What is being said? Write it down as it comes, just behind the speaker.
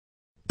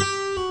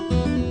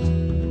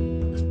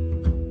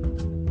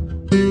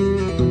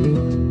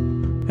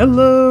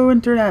Hello,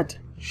 Internet!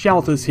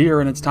 Shout is here,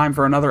 and it's time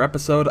for another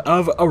episode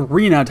of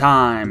Arena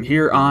Time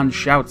here on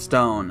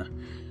ShoutStone.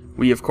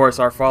 We, of course,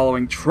 are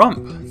following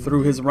Trump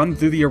through his run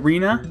through the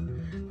arena,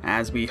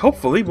 as we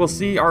hopefully will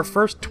see our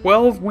first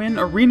 12-win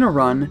arena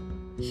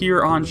run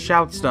here on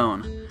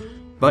ShoutStone.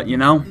 But, you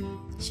know,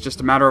 it's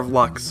just a matter of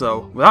luck,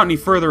 so without any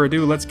further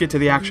ado, let's get to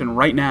the action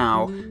right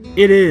now.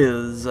 It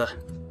is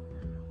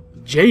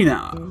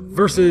Jaina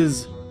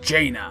versus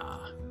Jaina.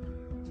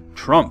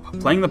 Trump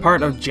playing the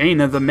part of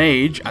Jaina the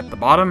Mage at the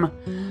bottom,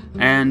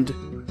 and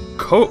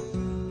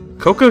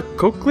cocacoakley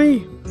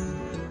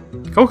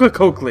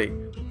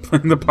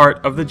playing the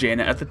part of the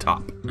Jaina at the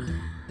top.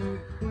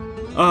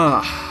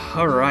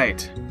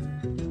 Alright.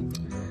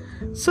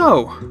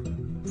 So,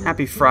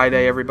 happy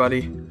Friday,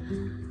 everybody.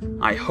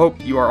 I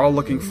hope you are all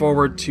looking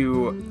forward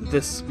to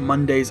this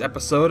Monday's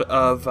episode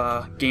of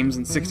Games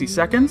in 60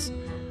 Seconds.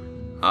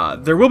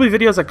 There will be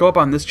videos that go up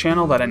on this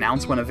channel that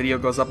announce when a video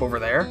goes up over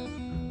there.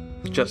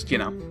 Just, you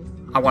know,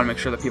 I want to make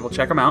sure that people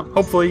check them out.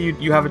 Hopefully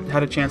you haven't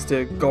had a chance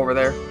to go over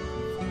there,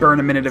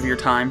 burn a minute of your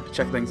time to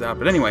check things out.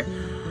 But anyway,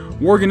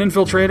 Worgen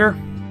Infiltrator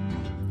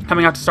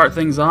coming out to start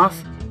things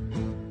off,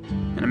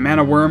 and a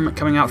Mana Worm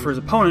coming out for his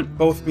opponent,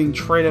 both being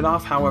traded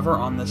off, however,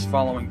 on this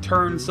following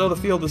turn. So the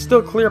field is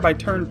still clear by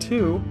turn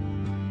 2,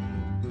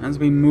 as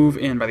we move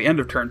in, by the end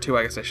of turn 2,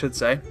 I guess I should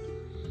say.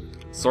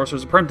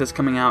 Sorcerer's Apprentice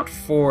coming out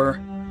for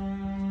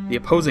the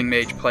opposing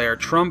Mage player.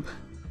 Trump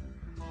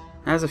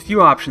has a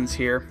few options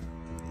here.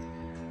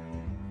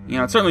 You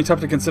know, it's certainly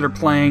tough to consider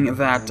playing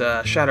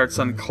that Shattered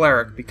Sun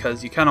Cleric,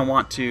 because you kind of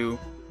want to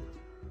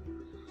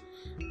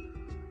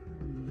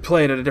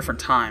play it at a different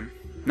time.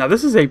 Now,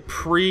 this is a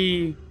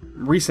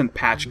recent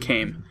patch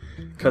game,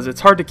 because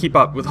it's hard to keep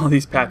up with all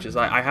these patches.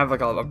 I have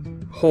like a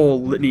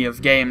whole litany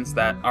of games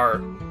that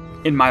are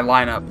in my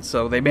lineup,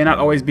 so they may not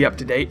always be up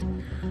to date,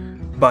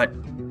 but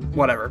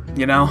whatever,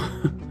 you know?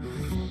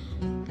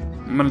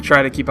 I'm going to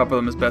try to keep up with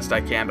them as best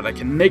I can, but I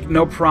can make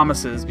no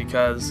promises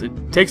because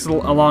it takes a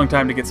long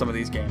time to get some of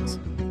these games.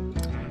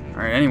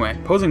 Alright, anyway,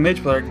 opposing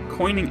Mage player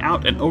coining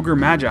out an Ogre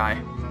Magi.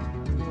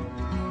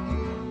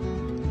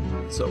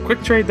 So,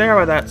 quick trade there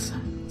by that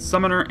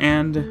Summoner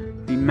and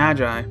the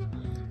Magi.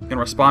 Gonna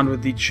respond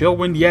with the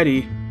Chillwind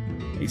Yeti,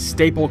 a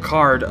staple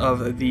card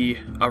of the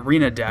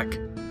Arena deck.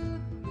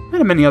 And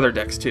in many other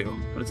decks too,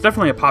 but it's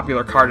definitely a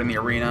popular card in the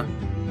Arena.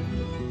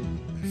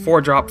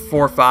 4-drop,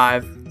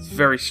 4/5, it's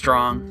very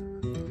strong.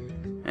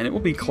 And it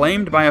will be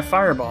claimed by a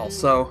Fireball,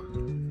 so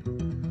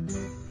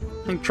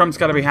I think Trump's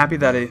got to be happy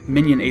that a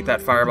minion ate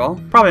that Fireball.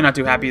 Probably not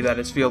too happy that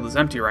his field is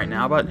empty right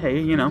now, but hey,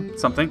 you know,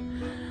 something.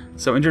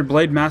 So Injured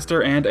Blade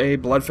Master and a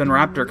Bloodfin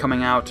Raptor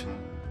coming out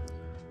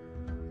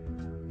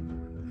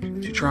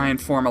to try and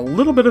form a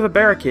little bit of a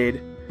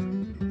barricade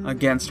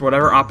against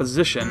whatever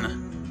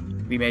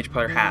opposition the Mage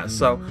player has.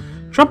 So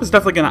Trump is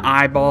definitely going to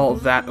eyeball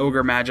that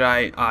Ogre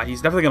Magi.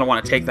 He's definitely going to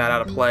want to take that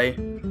out of play,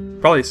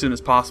 probably as soon as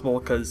possible,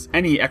 because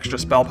any extra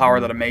spell power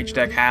that a Mage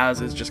deck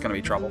has is just going to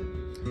be trouble.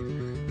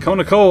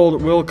 Cone of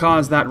Cold will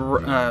cause that,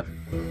 I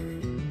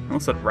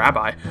almost said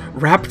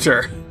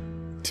Raptor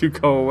to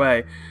go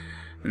away.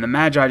 And the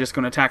Magi just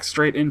going to attack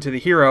straight into the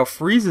hero,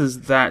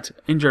 freezes that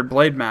Injured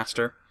Blade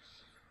Master.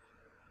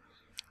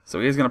 So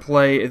he's going to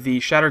play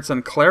the Shattered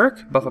Sun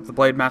Cleric, buff up the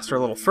Blade Master a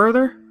little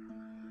further,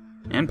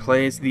 and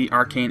plays the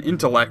Arcane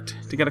Intellect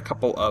to get a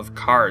couple of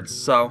cards.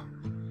 So,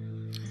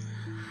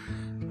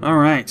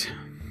 alright.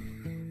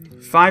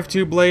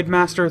 5/2 Blade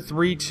Master,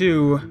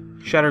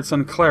 3/2 Shattered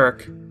Sun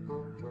Cleric.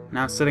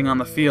 Now sitting on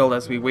the field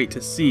as we wait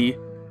to see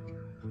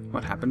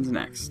what happens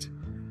next.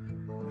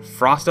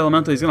 Frost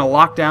Elemental, he's going to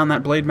lock down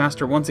that Blade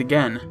Master once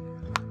again.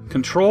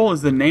 Control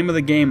is the name of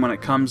the game when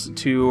it comes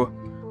to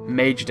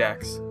Mage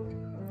decks.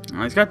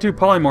 Well, he's got 2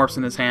 Polymorphs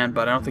in his hand,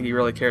 but I don't think he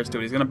really cares to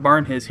it. He's going to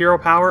burn his Hero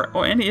Power.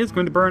 Oh, and he is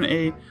going to burn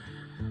a...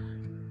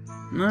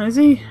 is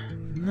he?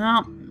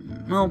 No.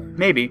 Well,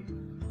 maybe.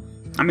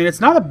 I mean,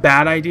 it's not a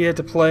bad idea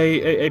to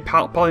play a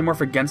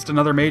Polymorph against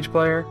another Mage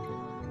player.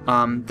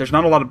 There's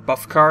not a lot of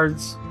buff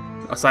cards,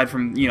 aside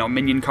from, you know,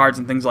 minion cards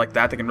and things like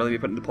that can really be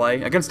put into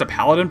play. Against a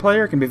Paladin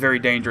player, it can be very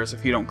dangerous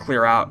if you don't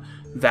clear out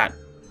that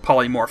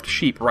polymorphed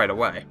sheep right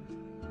away.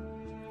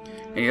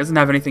 And he doesn't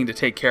have anything to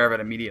take care of it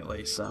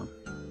immediately, so...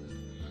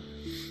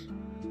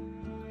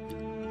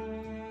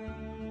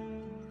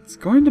 it's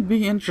going to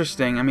be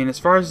interesting. I mean, as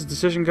far as his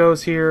decision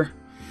goes here,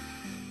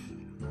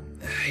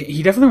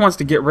 he definitely wants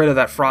to get rid of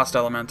that Frost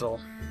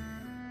Elemental.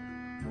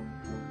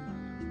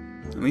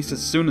 At least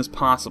as soon as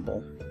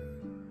possible.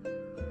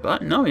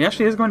 But no, he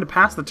actually is going to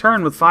pass the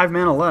turn with 5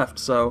 mana left,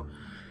 so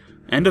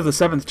end of the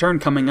 7th turn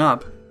coming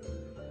up.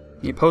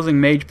 The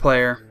opposing Mage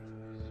player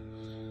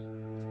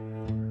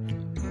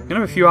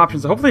gonna have a few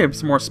options. Hopefully have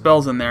some more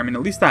spells in there. I mean,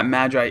 at least that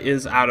Magi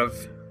is out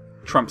of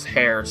Trump's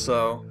hair,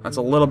 so that's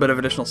a little bit of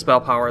additional spell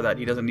power that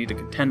he doesn't need to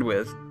contend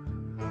with.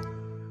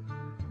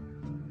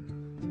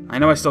 I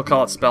know I still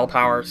call it spell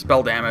power,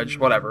 spell damage,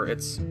 whatever.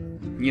 It's,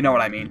 you know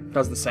what I mean. It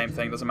does the same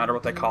thing, doesn't matter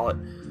what they call it.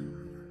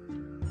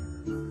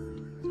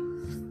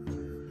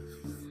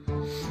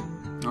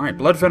 Alright,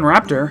 Bloodfin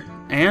Raptor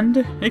and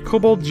a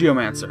Kobold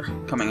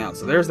Geomancer coming out.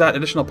 So there's that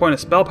additional point of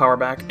spell power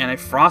back, and a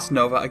Frost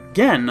Nova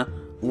again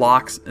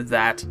locks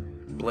that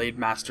Blade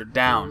Master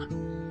down.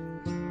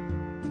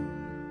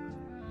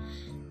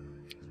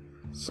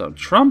 So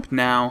Trump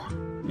now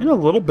in a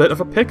little bit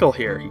of a pickle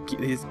here.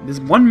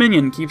 His one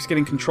minion keeps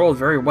getting controlled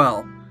very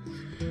well.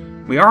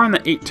 We are on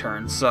the 8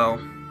 turn, so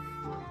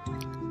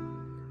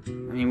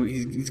I mean,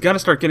 he's got to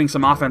start getting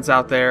some offense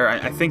out there.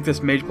 I think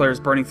this Mage player is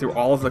burning through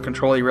all of the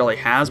control he really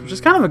has, which is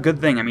kind of a good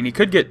thing. I mean, he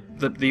could get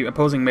the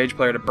opposing Mage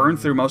player to burn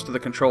through most of the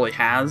control he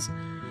has,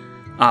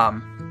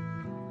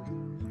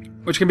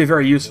 which can be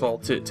very useful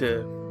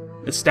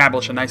to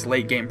establish a nice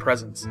late-game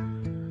presence.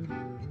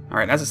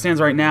 Alright, as it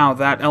stands right now,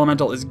 that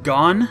Elemental is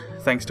gone,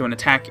 thanks to an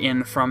attack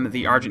in from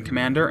the Argent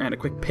Commander and a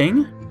quick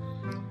ping.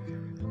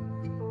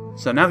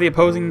 So now the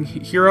opposing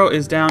hero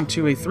is down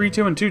to a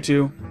 3-2 and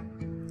 2-2.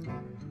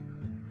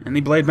 And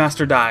the Blade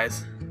Master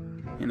dies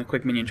in a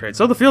quick minion trade.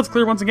 So the field's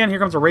clear once again. Here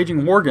comes a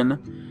Raging Worgen.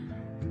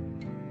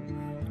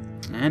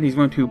 And he's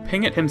going to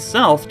ping it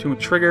himself to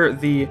trigger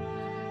the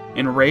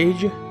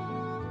Enrage,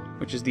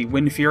 which is the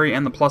Wind Fury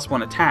and the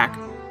 +1 attack.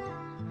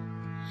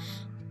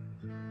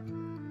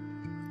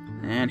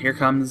 And here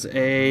comes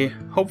a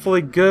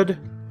hopefully good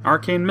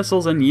Arcane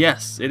Missiles, and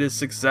yes, it is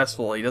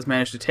successful. He does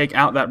manage to take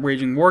out that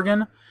Raging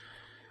Worgen.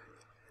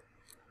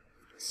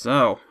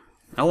 So,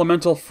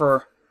 Elemental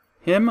for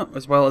him,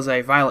 as well as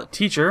a Violet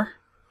Teacher.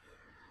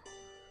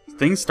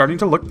 Things starting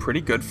to look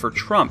pretty good for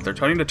Trump. They're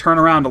starting to turn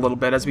around a little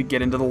bit as we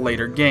get into the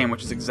later game,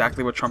 which is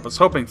exactly what Trump was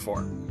hoping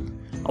for.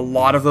 A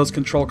lot of those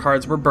control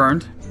cards were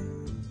burned.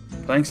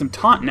 Playing some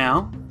Taunt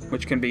now,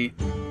 which can be,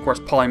 of course,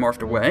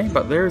 polymorphed away,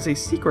 but there's a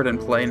secret in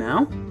play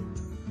now.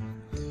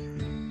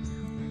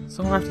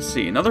 So we'll have to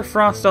see. Another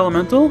Frost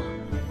Elemental.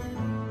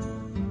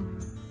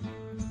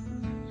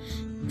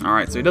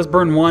 Alright, so he does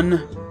burn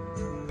one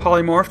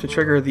polymorph to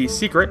trigger the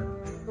secret,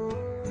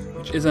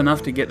 which is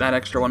enough to get that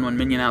extra 1/1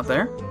 minion out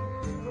there.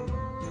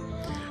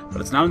 But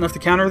it's not enough to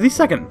counter the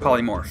second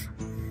polymorph,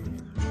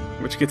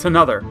 which gets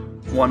another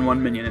 1/1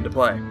 minion into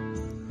play.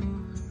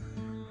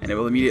 And it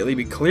will immediately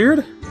be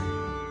cleared.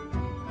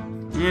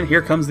 And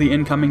here comes the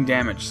incoming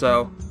damage.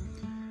 So,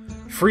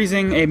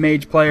 freezing a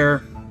Mage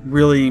player,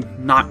 really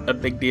not a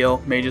big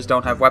deal. Mages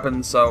don't have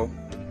weapons, so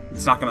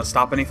it's not going to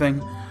stop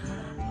anything.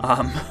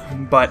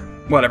 But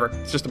whatever,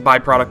 it's just a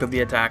byproduct of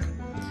the attack.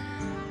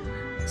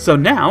 So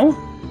now,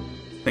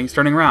 things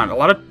turning around.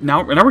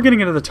 Now we're getting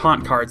into the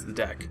taunt cards of the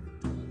deck.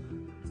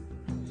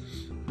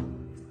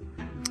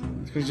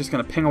 He's just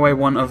going to ping away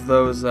one of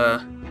those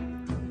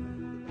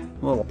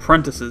little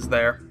apprentices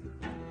there.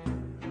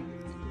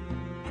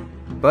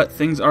 But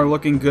things are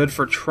looking good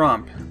for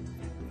Trump.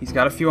 He's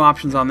got a few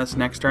options on this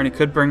next turn. He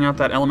could bring out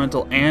that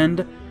Elemental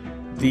and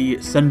the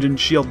Senjin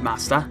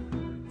Shieldmaster,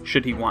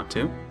 should he want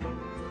to.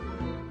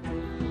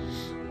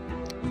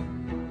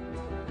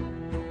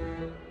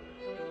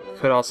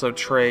 Could also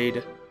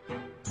trade...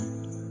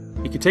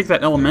 He could take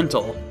that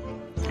Elemental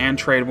and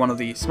trade one of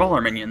the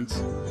smaller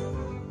minions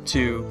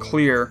to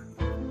clear...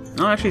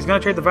 No, actually, he's going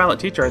to trade the Violet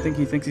Teacher. I think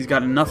he thinks he's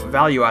got enough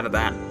value out of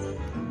that.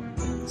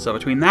 So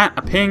between that,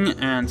 a ping,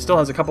 and still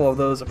has a couple of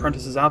those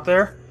apprentices out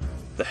there,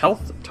 the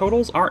health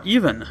totals are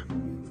even.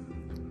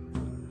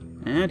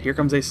 And here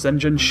comes a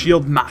Senjin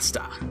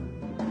Shieldmaster,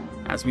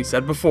 as we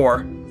said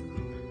before,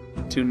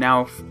 to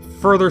now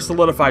further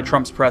solidify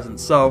Trump's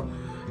presence. So,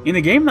 in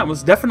a game that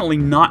was definitely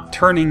not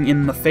turning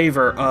in the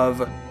favor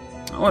of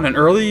an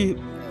early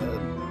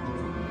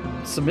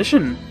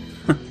submission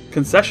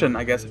concession,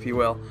 I guess, if you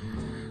will.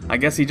 I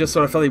guess he just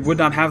sort of felt he would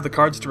not have the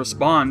cards to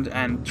respond,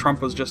 and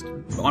Trump was just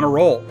on a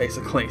roll,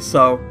 basically.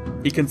 So,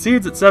 he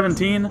concedes at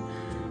 17,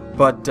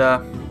 but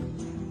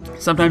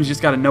sometimes you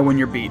just gotta know when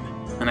you're beat.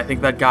 And I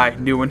think that guy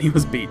knew when he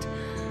was beat.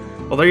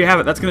 Well, there you have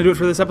it. That's going to do it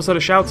for this episode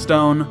of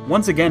ShoutStone.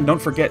 Once again,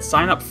 don't forget,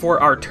 sign up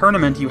for our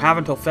tournament. You have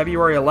until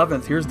February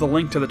 11th. Here's the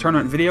link to the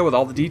tournament video with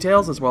all the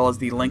details, as well as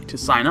the link to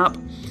sign up.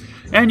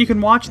 And you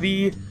can watch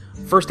the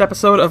first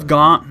episode of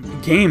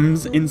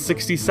Games in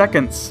 60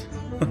 Seconds.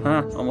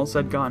 Almost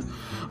said gone.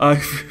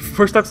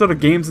 First episode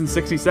of Games in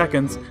 60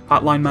 Seconds,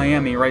 Hotline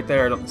Miami, right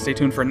there. Stay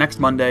tuned for next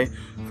Monday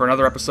for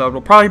another episode.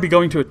 We'll probably be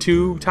going to a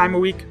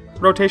 2-time-a-week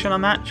rotation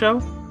on that show.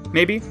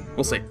 Maybe.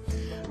 We'll see.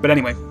 But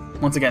anyway,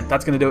 once again,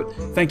 that's going to do it.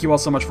 Thank you all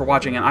so much for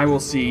watching, and I will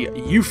see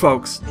you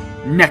folks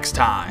next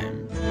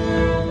time.